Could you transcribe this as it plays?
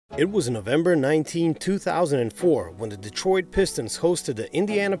It was November 19, 2004 when the Detroit Pistons hosted the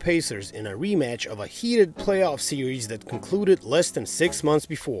Indiana Pacers in a rematch of a heated playoff series that concluded less than 6 months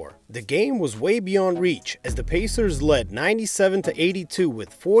before. The game was way beyond reach as the Pacers led 97-82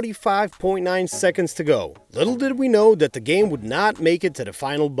 with 45.9 seconds to go. Little did we know that the game would not make it to the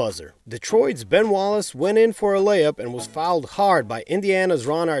final buzzer. Detroit's Ben Wallace went in for a layup and was fouled hard by Indiana's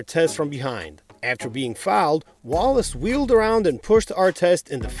Ron Artest from behind. After being fouled, Wallace wheeled around and pushed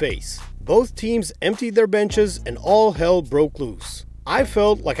Artest in the face. Both teams emptied their benches and all hell broke loose. I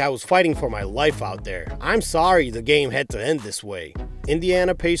felt like I was fighting for my life out there. I'm sorry the game had to end this way.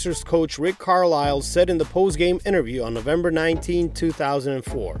 Indiana Pacers coach Rick Carlisle said in the post-game interview on November 19,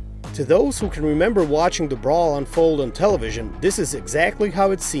 2004. To those who can remember watching the brawl unfold on television, this is exactly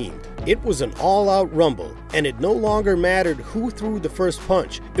how it seemed. It was an all-out rumble, and it no longer mattered who threw the first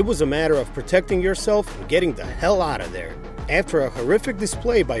punch. It was a matter of protecting yourself and getting the hell out of there. After a horrific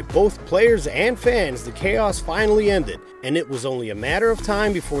display by both players and fans, the chaos finally ended, and it was only a matter of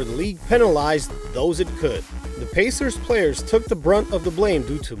time before the league penalized those it could. The Pacers players took the brunt of the blame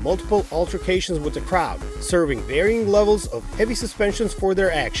due to multiple altercations with the crowd, serving varying levels of heavy suspensions for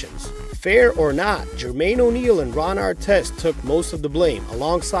their actions. Fair or not, Jermaine O'Neal and Ron Artest took most of the blame,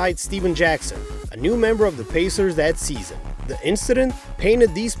 alongside Stephen Jackson, a new member of the Pacers that season. The incident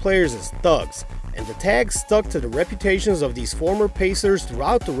painted these players as thugs, and the tag stuck to the reputations of these former Pacers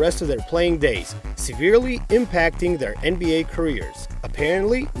throughout the rest of their playing days, severely impacting their NBA careers.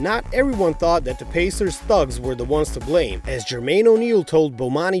 Apparently, not everyone thought that the Pacers' thugs were the ones to blame, as Jermaine O'Neal told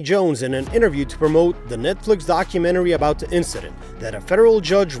Bomani Jones in an interview to promote the Netflix documentary about the incident that a federal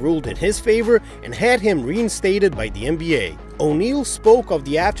judge ruled in his favor and had him reinstated by the NBA. O'Neal spoke of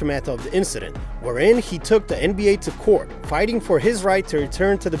the aftermath of the incident, wherein he took the NBA to court, fighting for his right to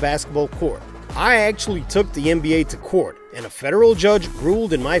return to the basketball court. I actually took the NBA to court, and a federal judge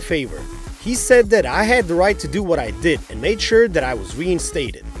ruled in my favor. He said that I had the right to do what I did and made sure that I was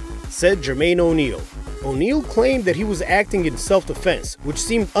reinstated, said Jermaine O'Neal. O'Neal claimed that he was acting in self-defense, which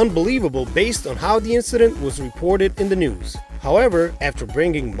seemed unbelievable based on how the incident was reported in the news. However, after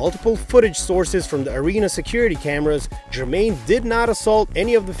bringing multiple footage sources from the arena security cameras, Jermaine did not assault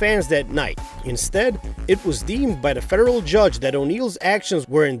any of the fans that night. Instead, it was deemed by the federal judge that O'Neal's actions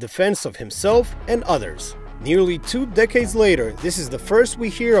were in defense of himself and others. Nearly 2 decades later, this is the first we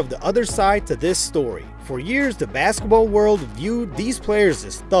hear of the other side to this story. For years, the basketball world viewed these players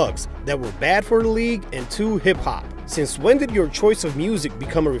as thugs that were bad for the league and too hip-hop. Since when did your choice of music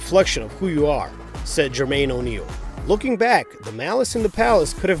become a reflection of who you are? Said Jermaine O'Neal. Looking back, the Malice in the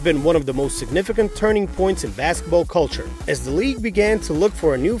Palace could have been one of the most significant turning points in basketball culture. As the league began to look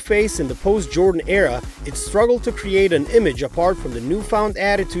for a new face in the post-Jordan era, it struggled to create an image apart from the newfound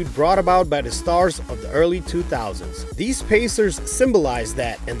attitude brought about by the stars of the early 2000s. These Pacers symbolized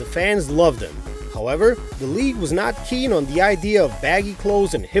that, and the fans loved them. However, the league was not keen on the idea of baggy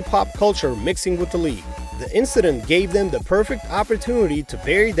clothes and hip-hop culture mixing with the league. The incident gave them the perfect opportunity to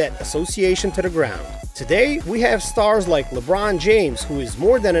bury that association to the ground. Today, we have stars like LeBron James, who is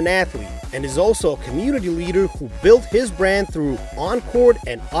more than an athlete and is also a community leader who built his brand through on-court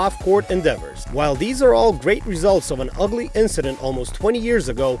and off-court endeavors. While these are all great results of an ugly incident almost 20 years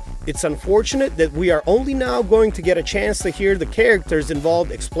ago, it's unfortunate that we are only now going to get a chance to hear the characters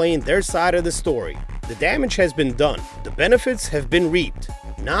involved explain their side of the story. The damage has been done. The benefits have been reaped.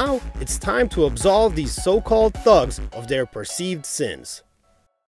 Now, it's time to absolve these so-called thugs of their perceived sins.